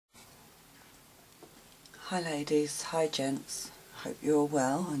Hi ladies, hi gents, hope you're all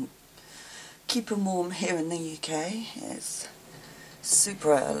well and keeping warm here in the UK. It's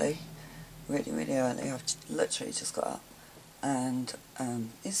super early, really early. I've literally just got up and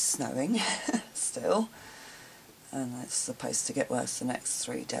it's snowing still, and it's supposed to get worse the next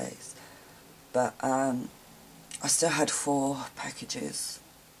 3 days, but I still had 4 packages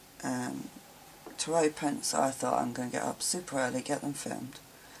to open, so I thought I'm going to get up super early, get them filmed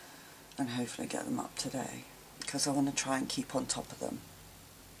and hopefully get them up today, because I want to try and keep on top of them.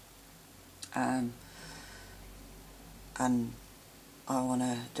 And I want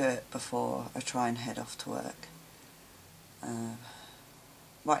to do it before I try and head off to work.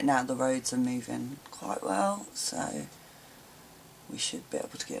 Right now the roads are moving quite well, so we should be able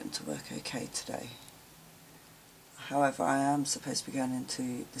to get into work okay today. However, I am supposed to be going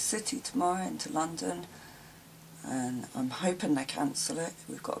into the city tomorrow, into London, and I'm hoping they cancel it.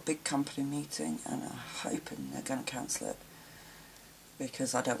 We've got a big company meeting and I'm hoping they're going to cancel it,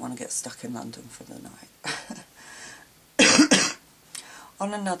 because I don't want to get stuck in London for the night.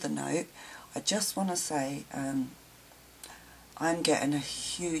 On another note, I just want to say I'm getting a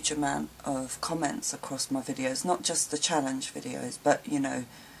huge amount of comments across my videos, not just the challenge videos, but you know,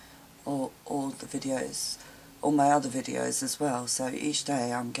 all the videos, all my other videos as well. So each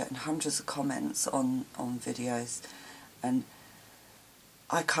day I'm getting hundreds of comments on videos, and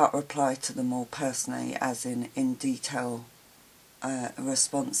I can't reply to them all personally, as in detail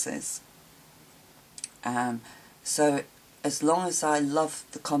responses. So as long as I love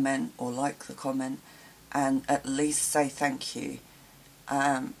the comment or like the comment and at least say thank you,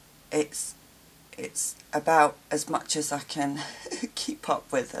 it's about as much as I can keep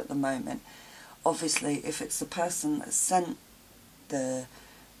up with at the moment. Obviously, if it's the person that sent the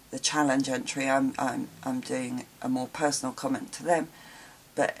challenge entry, I'm doing a more personal comment to them.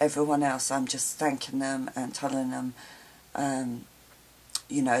 But everyone else, I'm just thanking them and telling them,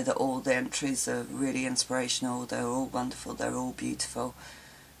 you know, that all the entries are really inspirational. They're all wonderful. They're all beautiful.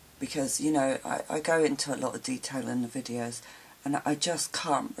 Because, you know, I go into a lot of detail in the videos, and I just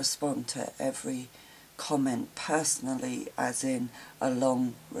can't respond to every comment personally, as in a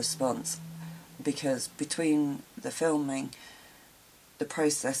long response. Because between the filming, the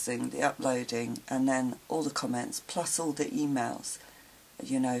processing, the uploading, and then all the comments, plus all the emails,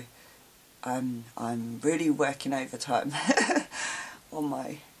 you know, I'm really working overtime on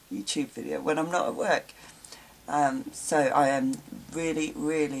my YouTube video when I'm not at work. So I am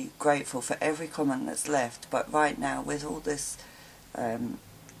really grateful for every comment that's left. But right now, with all this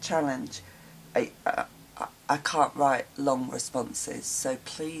challenge, I can't write long responses, so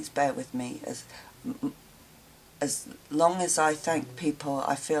please bear with me. As long as I thank people,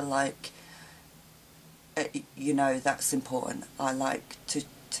 I feel like, you know, that's important. I like to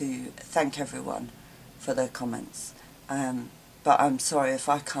thank everyone for their comments. But I'm sorry if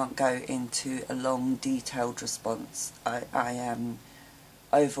I can't go into a long, detailed response. I am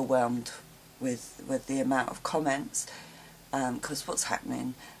overwhelmed with the amount of comments, because what's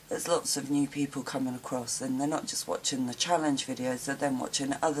happening, there's lots of new people coming across, and they're not just watching the challenge videos, they're then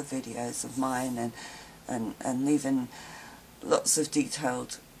watching other videos of mine and leaving lots of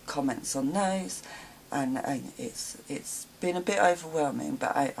detailed comments on those, and it's been a bit overwhelming.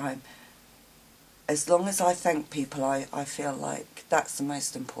 But I'm as long as I thank people, I feel like that's the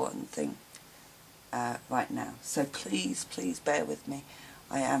most important thing right now. So please bear with me.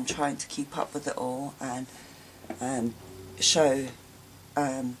 I am trying to keep up with it all and show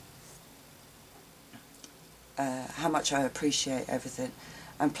how much I appreciate everything.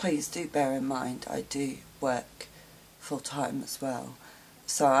 And please do bear in mind, I do work full time as well,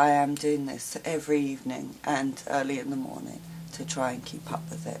 so I am doing this every evening and early in the morning to try and keep up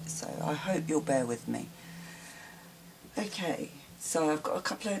with it. So I hope you'll bear with me. Okay, so I've got a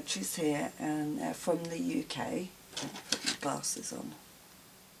couple of entries here, and they're from the UK. Let me put my glasses on.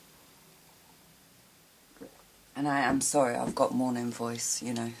 And I am sorry, I've got morning voice,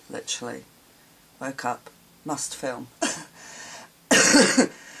 you know, literally. Woke up, must film.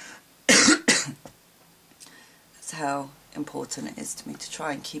 That's how important it is to me to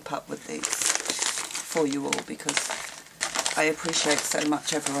try and keep up with these for you all, because I appreciate so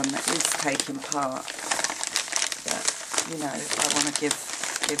much everyone that is taking part, that, you know, I want to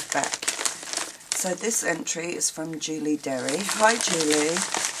give back. So this entry is from Julie Derry. Hi Julie.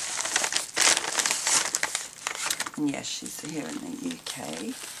 And yes, she's here in the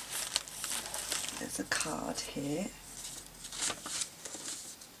UK. There's a card here.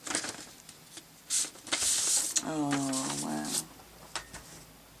 Oh wow,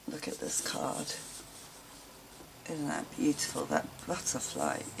 look at this card. Isn't that beautiful? That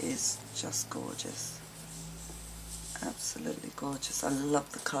butterfly is just gorgeous. Absolutely gorgeous. I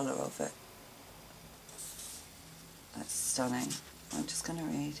love the colour of it. That's stunning. I'm just going to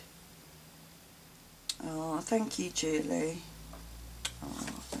read. Oh, thank you, Julie. Oh,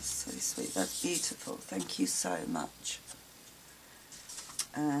 that's so sweet. That's beautiful. Thank you so much.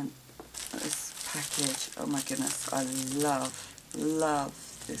 And this package, oh my goodness, I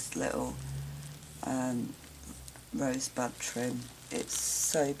love this little rosebud trim. It's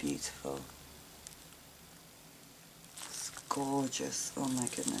so beautiful. It's gorgeous. Oh my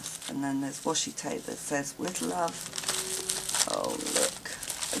goodness. And then there's washi tape that says with love. Oh look.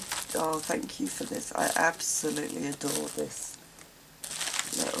 Oh, thank you for this. I absolutely adore this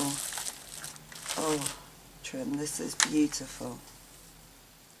little trim. This is beautiful.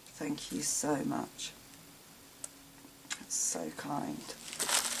 Thank you so much. It's so kind.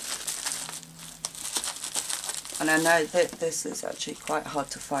 And I know that this is actually quite hard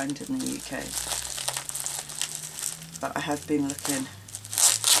to find in the UK, but I have been looking,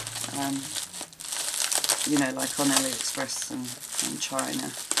 you know, like on AliExpress and China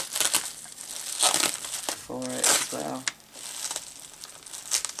for it as well.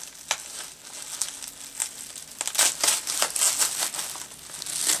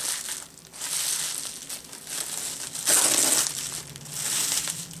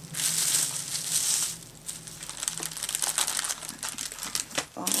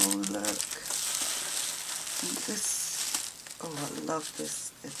 Oh look, and this, oh I love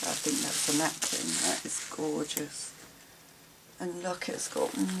this, I think that's a napkin, that is gorgeous. And look, it's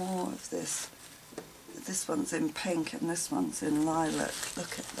got more of this. This one's in pink and this one's in lilac,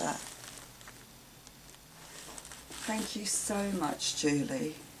 look at that. Thank you so much,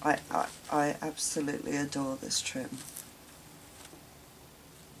 Julie. I absolutely adore this trim.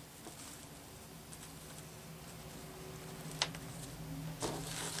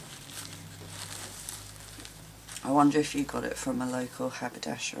 I wonder if you got it from a local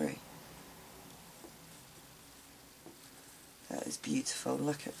haberdashery. That is beautiful.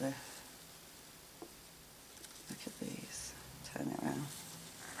 Look at this. Look at these. Turn it around.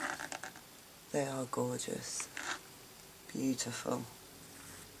 They are gorgeous. Beautiful.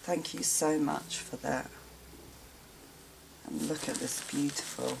 Thank you so much for that. And look at this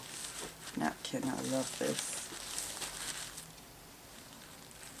beautiful napkin. I love this.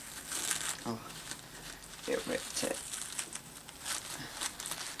 Oh, it ripped it.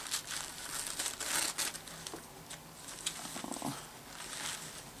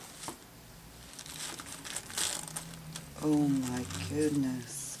 Oh my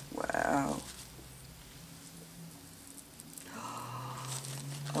goodness, wow.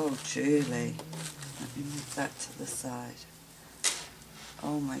 Oh Julie, let me move that to the side.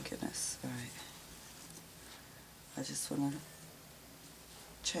 Oh my goodness, right. I just want to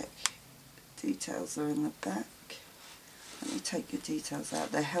check details are in the back. Let me take your details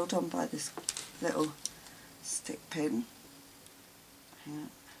out. They're held on by this little stick pin. Hang on.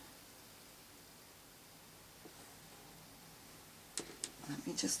 Let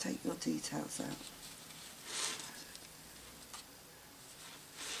me just take your details out.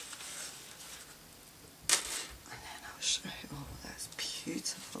 And then I'll show you. Oh, that's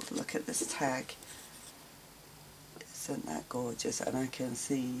beautiful. Look at this tag. Isn't that gorgeous? And I can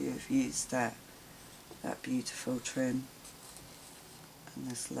see you've used that beautiful trim. And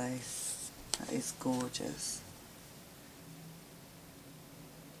this lace. That is gorgeous.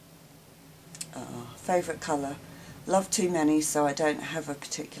 Favourite colour? Love too many, so I don't have a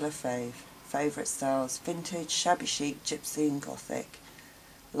particular fave. Favourite styles: vintage, shabby chic, gypsy and gothic.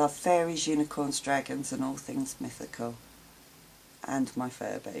 Love fairies, unicorns, dragons and all things mythical. And my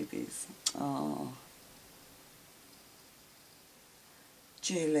fur babies. Oh,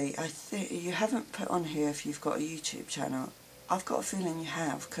 Julie, I think you haven't put on here if you've got a YouTube channel. I've got a feeling you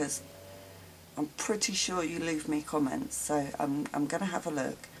have, because I'm pretty sure you leave me comments, so I'm going to have a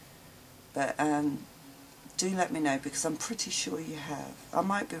look. But do let me know, because I'm pretty sure you have. I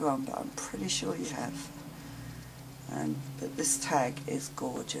might be wrong, but I'm pretty sure you have. But this tag is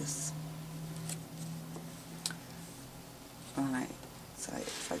gorgeous. Alright, so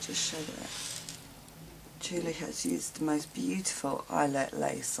if I just show that. Julie has used the most beautiful eyelet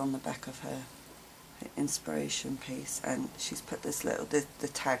lace on the back of her inspiration piece, and she's put this little, the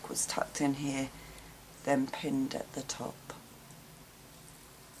tag was tucked in here, then pinned at the top.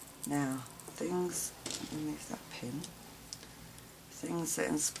 Now, things, let me move that pin. Things that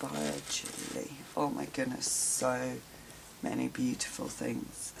inspired Julie. Oh my goodness, so many beautiful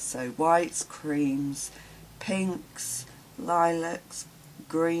things. So whites, creams, pinks, lilacs,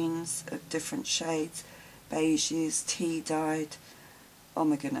 greens of different shades, beiges, tea dyed. Oh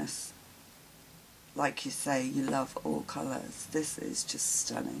my goodness. like you say, you love all colours. This is just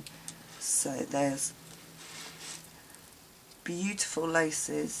stunning. So there's beautiful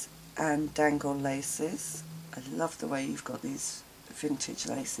laces and dangle laces. I love the way you've got these vintage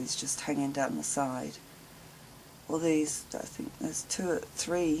laces just hanging down the side. All these, I think there's 2 or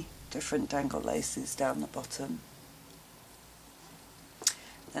 3 different dangle laces down the bottom.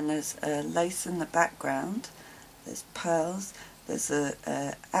 Then there's a lace in the background, there's pearls, there's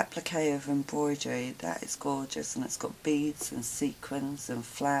a applique of embroidery. That is gorgeous, and it's got beads and sequins and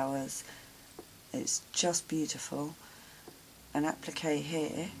flowers. It's just beautiful. An applique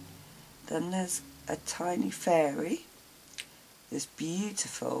here. Then there's a tiny fairy. This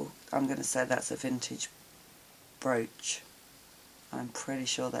beautiful, I'm going to say that's a vintage brooch. I'm pretty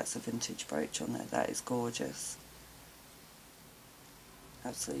sure that's a vintage brooch on there. That is gorgeous.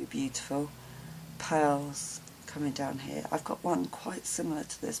 Absolutely beautiful. Pearls coming down here. I've got one quite similar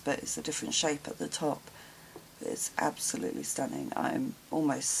to this, but it's a different shape at the top. It's absolutely stunning. I'm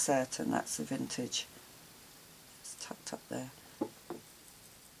almost certain that's a vintage. It's tucked up there.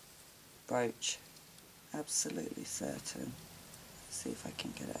 Brooch. Absolutely certain. Let's see if I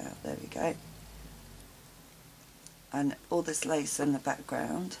can get it out. There we go. And all this lace in the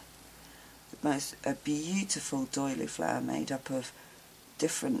background. A beautiful doily flower made up of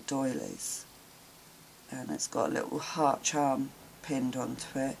different doilies. And it's got a little heart charm pinned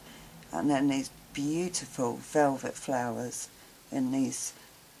onto it. And then these beautiful velvet flowers in these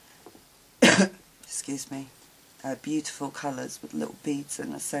excuse me, beautiful colours with little beads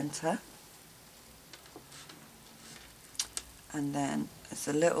in the centre. And then there's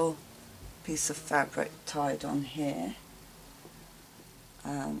a little piece of fabric tied on here.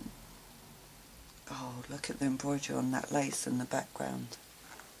 Oh, look at the embroidery on that lace in the background.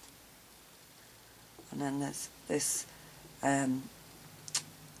 And then there's this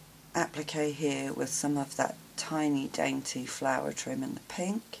applique here with some of that tiny dainty flower trim in the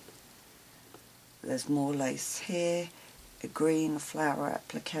pink. There's more lace here, a green flower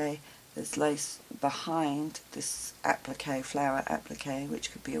applique. There's lace behind this applique, flower applique,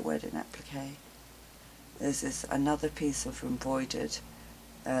 which could be a wedding applique. There's this another piece of embroidered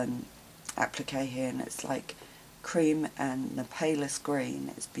applique here, and it's like cream and the palest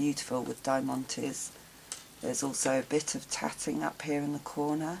green. It's beautiful with diamantes. There's also a bit of tatting up here in the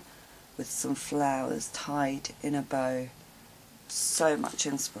corner with some flowers tied in a bow. So much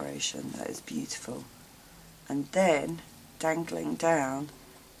inspiration. That is beautiful. And then dangling down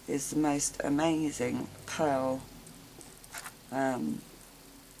is the most amazing pearl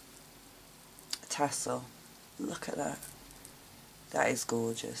tassel. Look at that. That is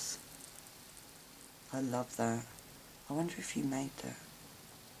gorgeous. I love that. I wonder if you made that.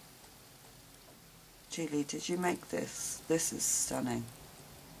 Julie, did you make this? This is stunning.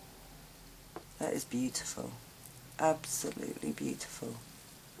 That is beautiful. Absolutely beautiful.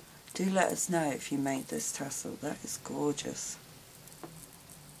 Do let us know if you made this tassel. That is gorgeous.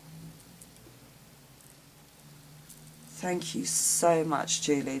 Thank you so much,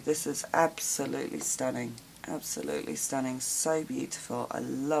 Julie. This is absolutely stunning. Absolutely stunning. So beautiful. I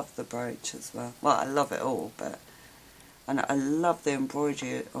love the brooch as well. Well, I love it all, but... And I love the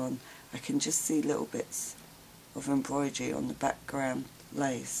embroidery on... I can just see little bits of embroidery on the background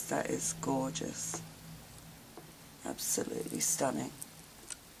lace. That is gorgeous. Absolutely stunning.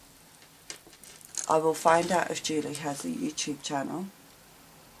 I will find out if Julie has a YouTube channel.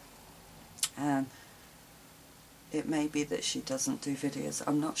 It may be that she doesn't do videos.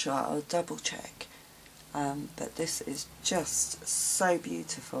 I'm not sure. I'll double check. But this is just so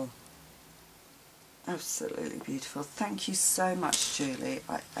beautiful. Absolutely beautiful. Thank you so much, Julie.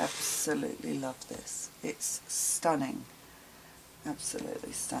 I absolutely love this. It's stunning.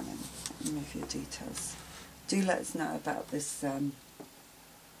 Absolutely stunning. Let me move your details. Do let us know about this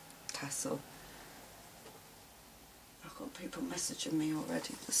tassel. I've got people messaging me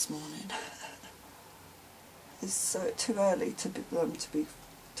already this morning. It's so too early to be them to be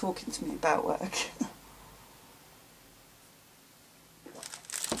talking to me about work.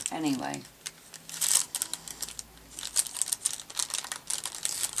 Anyway.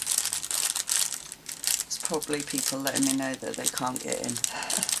 It's probably people letting me know that they can't get in.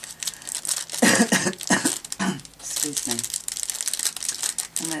 Excuse me.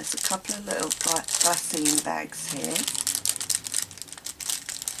 And there's a couple of little glassine bags here.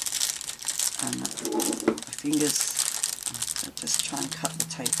 And my fingers, I'll just try and cut the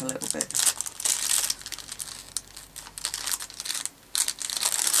tape a little bit.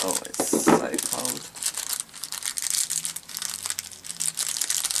 Oh, it's so cold.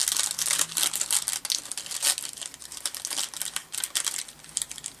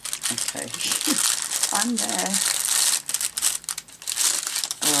 Okay, I'm there.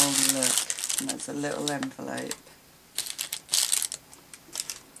 Oh look, and there's a little envelope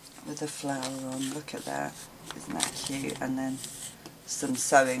with a flower on. Look at that, isn't that cute? And then some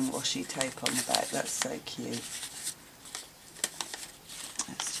sewing washi tape on the back. That's so cute.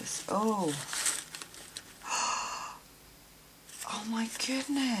 It's just, oh my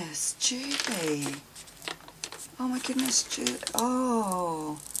goodness, Julie. Oh my goodness, Julie.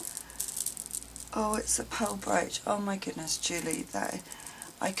 Oh, it's a pearl brooch. Oh my goodness, Julie.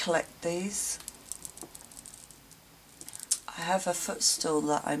 I collect these. I have a footstool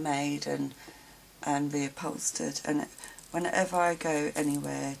that I made and reupholstered, and whenever I go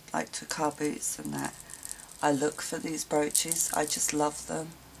anywhere, like to car boots and that, I look for these brooches. I just love them.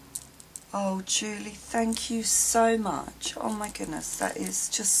 Oh, Julie, thank you so much. Oh my goodness, that is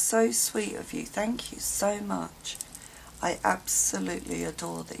just so sweet of you. Thank you so much. I absolutely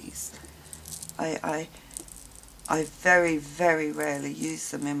adore these. I very, very rarely use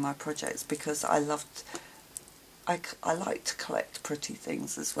them in my projects because I like to collect pretty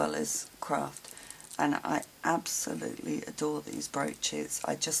things as well as craft, and I absolutely adore these brooches.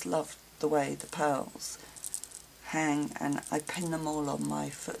 I just love the way the pearls hang, and I pin them all on my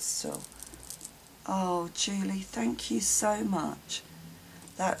footstool. Oh, Julie, thank you so much.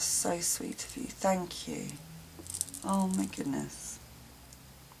 That's so sweet of you. Thank you. Oh my goodness.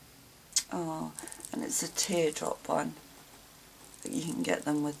 Oh, and it's a teardrop one. You can get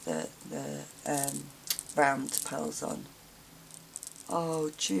them with the round pearls on.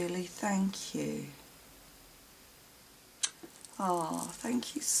 Oh, Julie, thank you. Oh,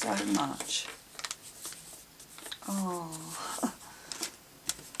 thank you so much. Oh.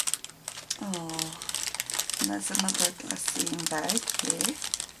 Oh, and there's another glassine bag here.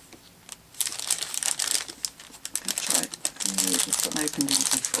 I'm going to try this one open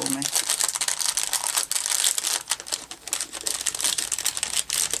easy for me.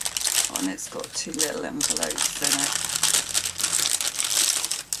 Oh, and it's got 2 little envelopes in it.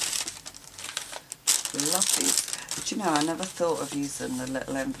 Love these. Do you know, I never thought of using the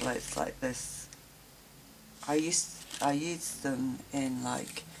little envelopes like this. I used them in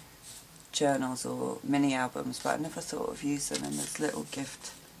like journals or mini albums, but I never thought of using them as little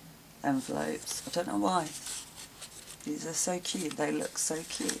gift envelopes. I don't know why. These are so cute. They look so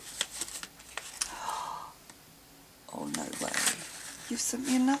cute. Oh, no way. You've sent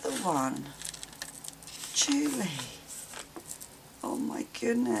me another one. Julie. Oh my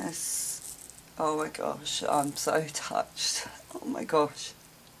goodness. Oh my gosh, I'm so touched. Oh my gosh.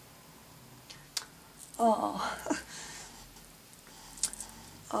 Oh.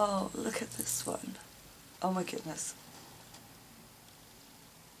 Oh, look at this one. Oh my goodness.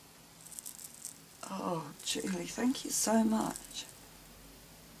 Oh, Julie, thank you so much.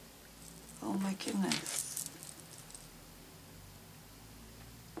 Oh my goodness.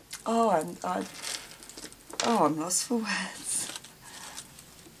 Oh, I'm lost for words.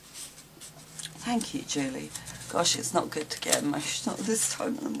 Thank you, Julie. Gosh, it's not good to get emotional this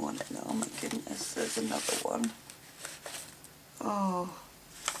time in the morning. Oh my goodness, there's another one. Oh,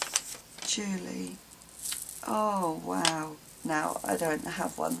 Julie. Oh, wow. Now, I don't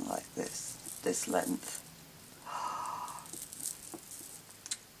have one like this length.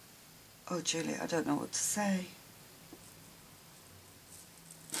 Oh, Julie, I don't know what to say.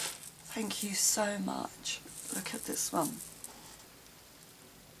 Thank you so much. Look at this one.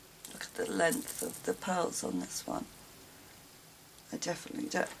 Look at the length of the pearls on this one. I definitely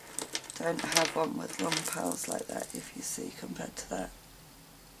don't have one with long pearls like that, if you see, compared to that.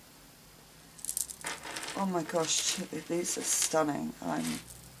 Oh my gosh, Julie, these are stunning.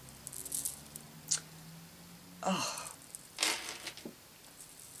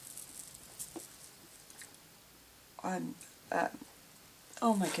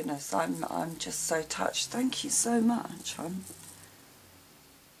 Oh my goodness, I'm just so touched. Thank you so much.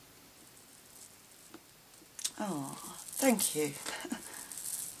 Oh, thank you.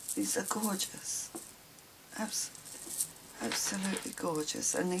 These are gorgeous. Absolutely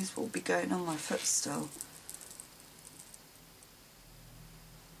gorgeous. And these will be going on my footstool.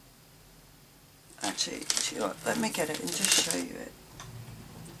 Actually, do you know what? Let me get it and just show you it.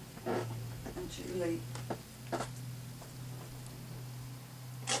 And Julie.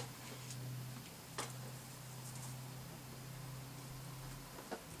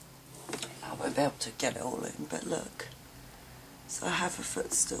 I won't be able to get it all in, but look. So I have a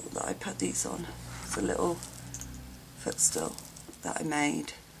footstool that I put these on. It's a little footstool that I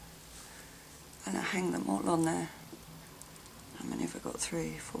made. And I hang them all on there. How many have I got?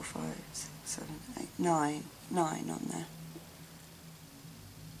 3, 4, 5, 6, 7, 8, 9. 9 on there.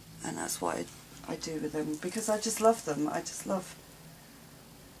 And that's what I do with them, because I just love them. I just love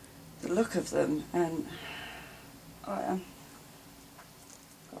the look of them, and I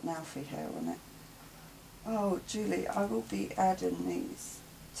got an Alfie hair on it. Oh, Julie, I will be adding these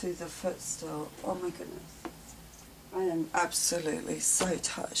to the footstool. Oh my goodness. I am absolutely so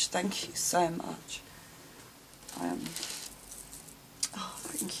touched. Thank you so much. Oh,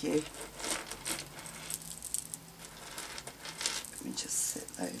 thank you. Let me just sit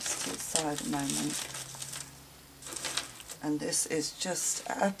those to the side a moment. And this is just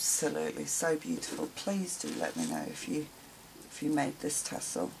absolutely so beautiful. Please do let me know if you made this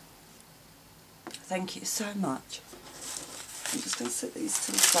tassel. Thank you so much. I'm just going to sit these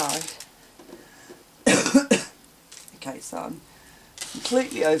to the side. Okay, so I'm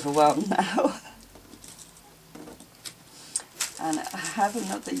completely overwhelmed now. And I have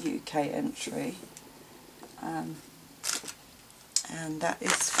another UK entry. And that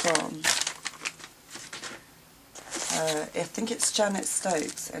is from, I think it's Janet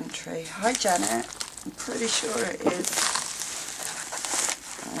Stokes' entry. Hi Janet, I'm pretty sure it is.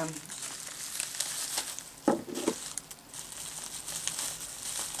 Let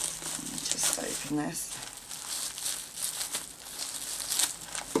me just open this.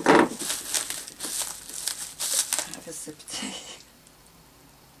 Have a sip of tea.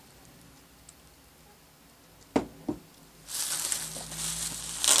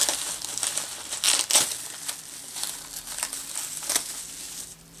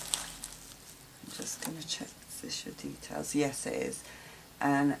 Just going to check, is this your details? Yes, it is.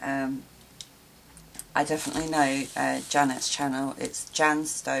 And I definitely know Janet's channel. It's Jan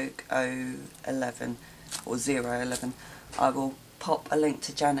Stoke 011 or 011. I will pop a link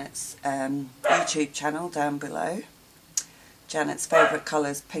to Janet's YouTube channel down below. Janet's favourite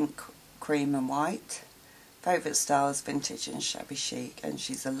colours, pink, cream and white. Favourite styles, vintage and shabby chic. And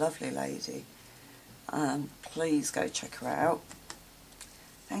she's a lovely lady. Please go check her out.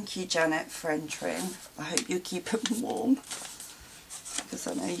 Thank you, Janet, for entering. I hope you keep them warm, because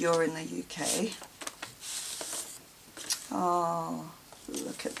I know you're in the UK. Oh,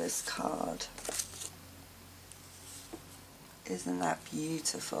 look at this card. Isn't that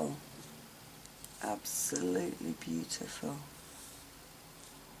beautiful? Absolutely beautiful.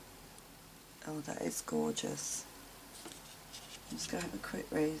 Oh, that is gorgeous. I'm just going to have a quick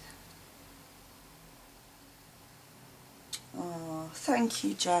read. Oh, thank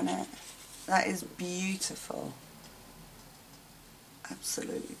you, Janet. That is beautiful.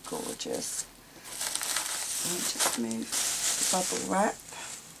 Absolutely gorgeous. Let me just move the bubble wrap.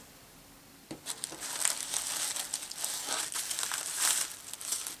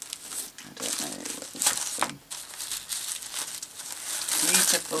 I don't know what is this one.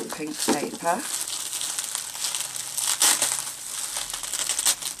 Beautiful pink paper.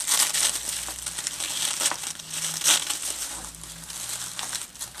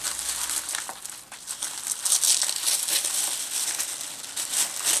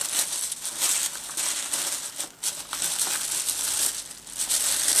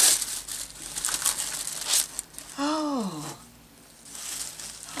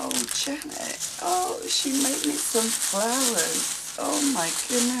 Janet, oh, she made me some flowers. Oh my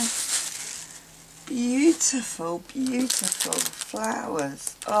goodness. Beautiful, beautiful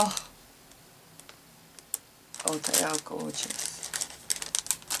flowers. Oh, they are gorgeous.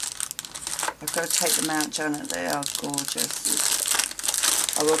 I've got to take them out, Janet. They are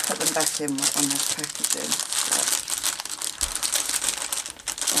gorgeous. I will put them back in on this packaging. But,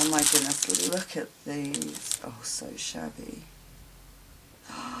 oh my goodness, look at these. Oh, so shabby.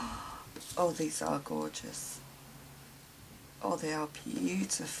 Oh, these are gorgeous. Oh, they are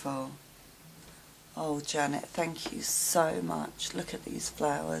beautiful. Oh, Janet, thank you so much. Look at these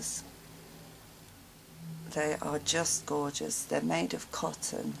flowers. They are just gorgeous. They're made of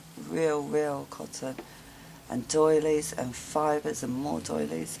cotton, real cotton, and doilies and fibres and more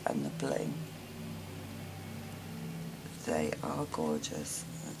doilies and the bling. They are gorgeous.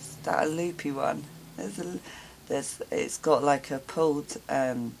 Is that a loopy one? It's got like a pulled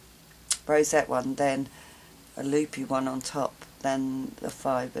rosette one, then a loopy one on top, then the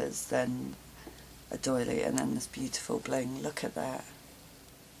fibres, then a doily, and then this beautiful bling. Look at that.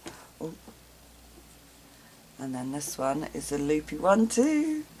 Oh. And then this one is a loopy one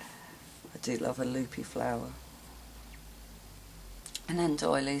too. I do love a loopy flower. And then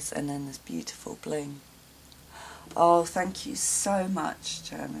doilies, and then this beautiful bling. Oh, thank you so much,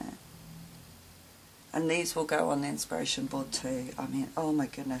 Janet. And these will go on the inspiration board too. I mean, oh my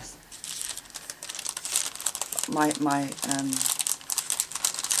goodness. My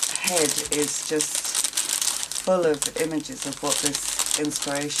head is just full of images of what this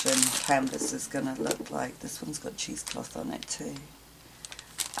inspiration canvas is going to look like. This one's got cheesecloth on it too.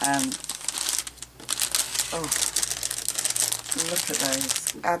 Oh, look at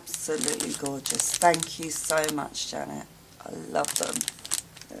those. Absolutely gorgeous. Thank you so much, Janet. I love them.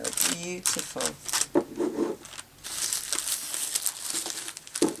 They're beautiful.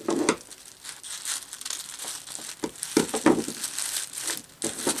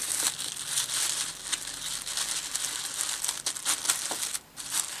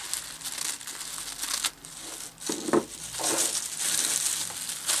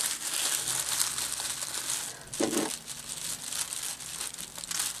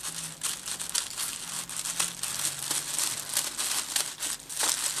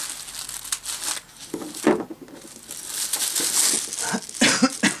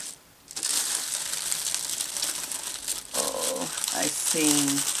 I've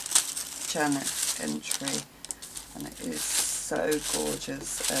seen Janet's entry and it is so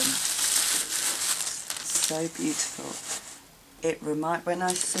gorgeous and so beautiful. When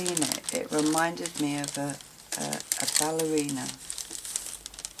I seen it, it reminded me of a ballerina.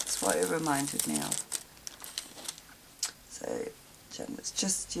 That's what it reminded me of. So Janet's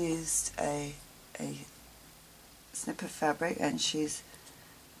just used a snip of fabric and she's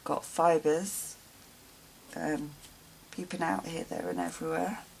got fibres peeping out here, there and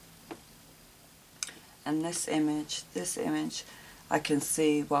everywhere. And this image, I can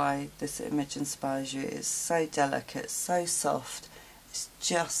see why this image inspires you. It's so delicate, so soft, it's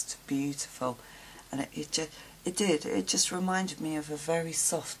just beautiful. And it just reminded me of a very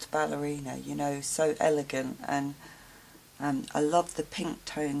soft ballerina, you know, so elegant. And I love the pink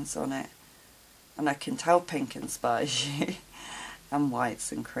tones on it, and I can tell pink inspires you, and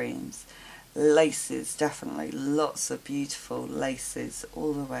whites and creams. Laces, definitely, lots of beautiful laces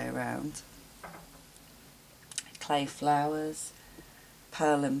all the way around. Clay flowers,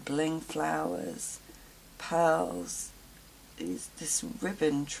 pearl and bling flowers, pearls, this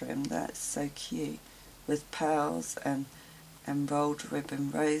ribbon trim, that's so cute, with pearls and rolled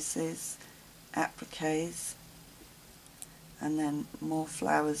ribbon roses, appliques, and then more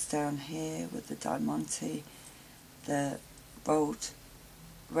flowers down here with the diamante, the rolled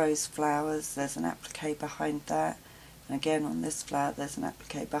rose flowers, there's an applique behind that, and again on this flower there's an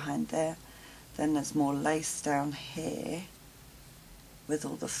applique behind there. Then there's more lace down here with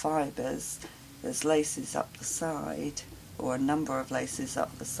all the fibres. There's laces up the side, or a number of laces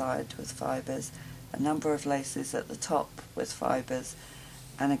up the side with fibres, a number of laces at the top with fibres,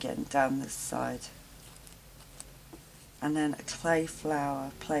 and again down this side. And then a clay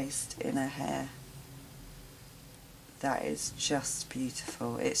flower placed in her hair. That is just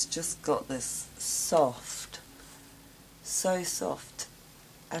beautiful. It's just got this soft, so soft,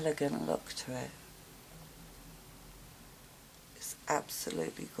 elegant look to it. It's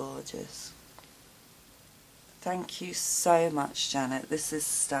absolutely gorgeous. Thank you so much, Janet. This is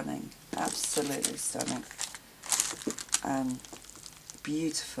stunning. Absolutely stunning.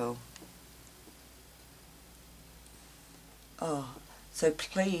 Beautiful. Oh, so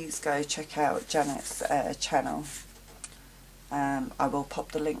please go check out Janet's channel. I will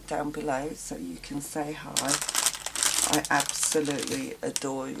pop the link down below so you can say hi. I absolutely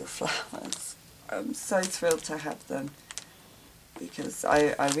adore your flowers. I'm so thrilled to have them, because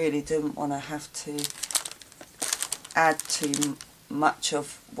I really didn't want to have to add too much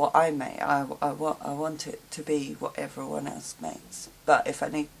of what I make. I want it to be what everyone else makes. But if I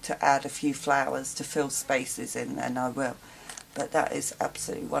need to add a few flowers to fill spaces in, then I will. But that is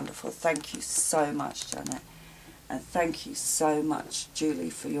absolutely wonderful. Thank you so much, Janet. And thank you so much, Julie,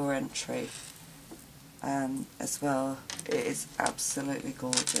 for your entry as well. It is absolutely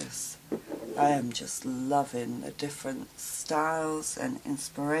gorgeous. I am just loving the different styles and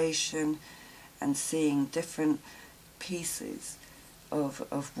inspiration and seeing different pieces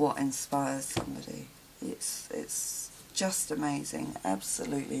of what inspires somebody. It's just amazing,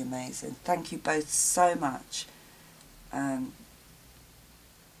 absolutely amazing. Thank you both so much.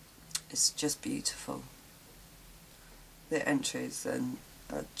 It's just beautiful. The entries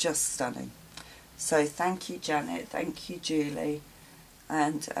are just stunning. So thank you, Janet, thank you, Julie,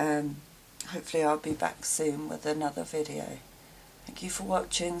 and hopefully I'll be back soon with another video. Thank you for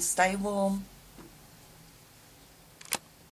watching. Stay warm.